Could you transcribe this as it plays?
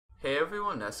Hey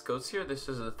everyone, Nescoats here. This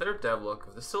is the third devlog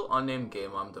of the still unnamed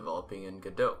game I'm developing in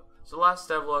Godot. So last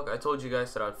devlog I told you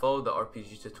guys that I'd follow the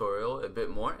RPG tutorial a bit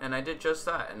more, and I did just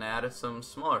that, and I added some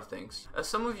smaller things. As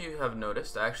some of you have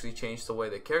noticed, I actually changed the way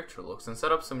the character looks and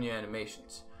set up some new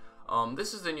animations.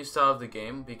 This is the new style of the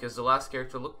game because the last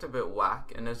character looked a bit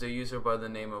whack, and as a user by the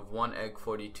name of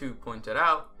 1egg42 pointed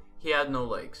out, he had no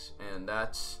legs, and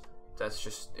that's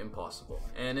just impossible.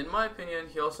 And in my opinion,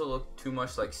 he also looked too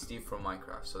much like Steve from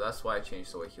Minecraft, so that's why I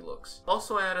changed the way he looks.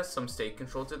 Also, I added some state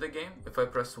control to the game. If I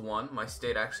press 1, my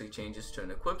state actually changes to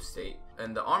an equipped state,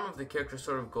 and the arm of the character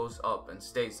sort of goes up and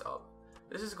stays up.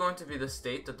 This is going to be the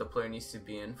state that the player needs to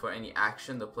be in for any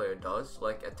action the player does,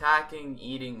 like attacking,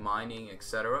 eating, mining,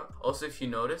 etc. Also, if you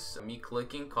notice, me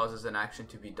clicking causes an action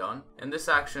to be done, and this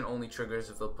action only triggers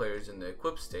if the player is in the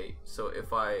equipped state. So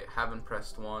if I haven't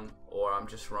pressed 1 or I'm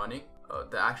just running,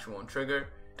 the action won't trigger.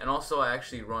 And also, I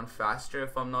actually run faster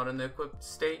if I'm not in the equipped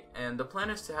state. And the plan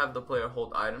is to have the player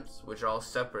hold items, which are all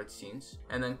separate scenes,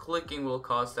 and then clicking will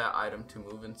cause that item to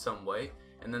move in some way,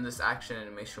 and then this action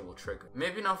animation will trigger.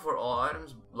 Maybe not for all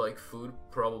items, like food,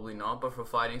 probably not, but for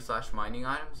fighting / mining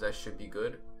items, that should be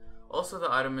good. Also,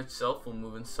 the item itself will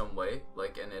move in some way,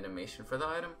 like an animation for the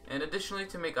item. And additionally,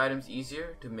 to make items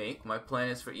easier to make, my plan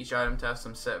is for each item to have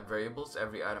some set variables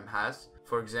every item has.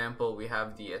 For example, we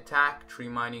have the attack, tree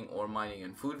mining, ore mining,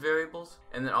 and food variables.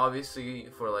 And then obviously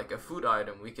for like a food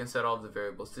item, we can set all of the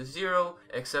variables to 0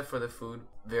 except for the food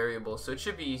variable, so it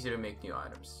should be easy to make new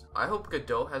items. I hope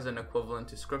Godot has an equivalent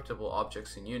to scriptable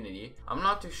objects in Unity. I'm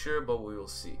not too sure, but we will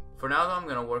see. For now though, I'm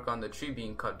going to work on the tree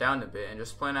being cut down a bit and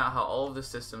just plan out how all of the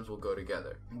systems will go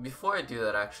together. Before I do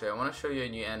that, actually, I want to show you a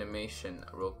new animation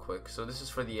real quick. So this is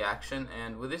for the action,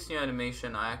 and with this new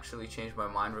animation, I actually changed my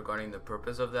mind regarding the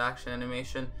purpose of the action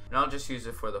animation, and I'll just use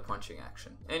it for the punching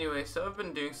action. Anyway, so I've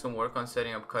been doing some work on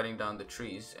setting up cutting down the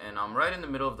trees, and I'm right in the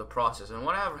middle of the process, and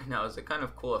what I have right now is a kind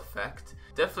of cool effect.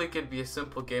 Definitely could be a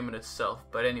simple game in itself,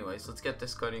 but anyways, let's get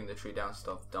this cutting the tree down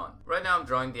stuff done. Right now I'm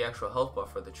drawing the actual health bar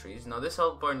for the trees. Now this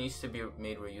health bar needs to be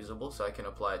made reusable so I can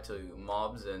apply it to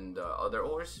mobs and other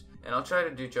ores, and I'll try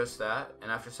to do just that, and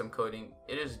after some coding,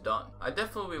 it is done. I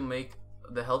definitely will make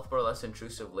the health bar less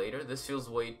intrusive later. This feels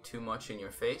way too much in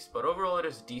your face, but overall it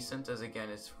is decent, as again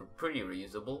it's pretty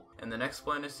reusable. And the next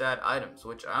plan is to add items,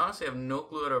 which I honestly have no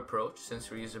clue how to approach, since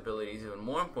reusability is even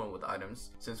more important with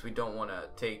items, since we don't want to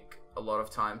take a lot of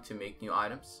time to make new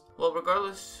items. Well,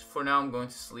 regardless, for now I'm going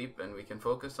to sleep and we can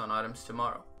focus on items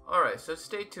tomorrow. Alright, so it's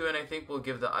day 2 and I think we'll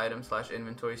give the item /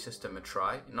 inventory system a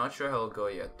try. Not sure how it'll go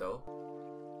yet though.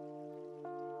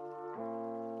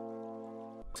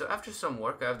 So after some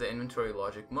work, I have the inventory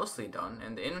logic mostly done,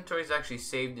 and the inventory is actually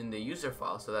saved in the user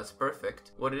file, so that's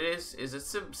perfect. What it is it's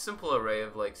a simple array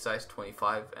of like size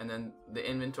 25, and then the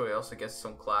inventory also gets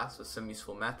some class with some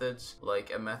useful methods,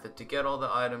 like a method to get all the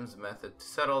items, a method to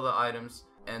set all the items,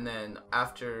 and then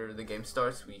after the game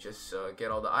starts, we just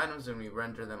get all the items and we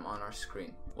render them on our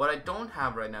screen. What I don't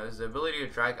have right now is the ability to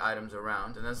drag items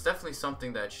around, and that's definitely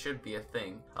something that should be a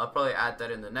thing. I'll probably add that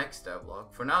in the next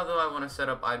devlog. For now though, I want to set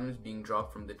up items being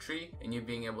dropped from the tree and you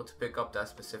being able to pick up that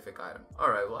specific item.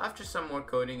 Alright, well after some more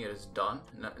coding, it is done.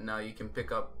 Now you can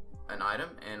pick up an item,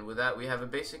 and with that we have a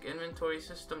basic inventory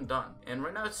system done. And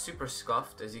right now it's super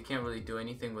scuffed, as you can't really do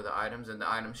anything with the items, and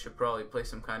the items should probably play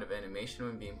some kind of animation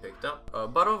when being picked up,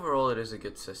 but overall it is a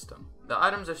good system. The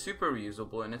items are super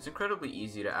reusable and it's incredibly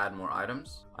easy to add more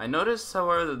items. I noticed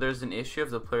however that there's an issue of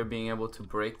the player being able to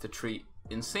break the tree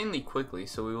insanely quickly,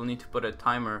 so we will need to put a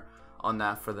timer on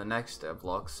that for the next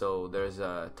devlog, so there's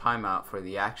a timeout for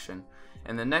the action.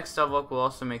 And the next devlog will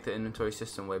also make the inventory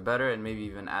system way better and maybe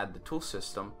even add the tool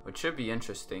system, which should be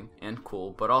interesting and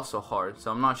cool, but also hard,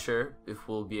 so I'm not sure if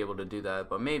we'll be able to do that,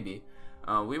 but maybe.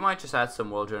 We might just add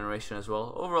some world generation as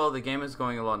well. Overall, the game is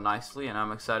going along nicely and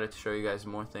I'm excited to show you guys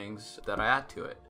more things that I add to it.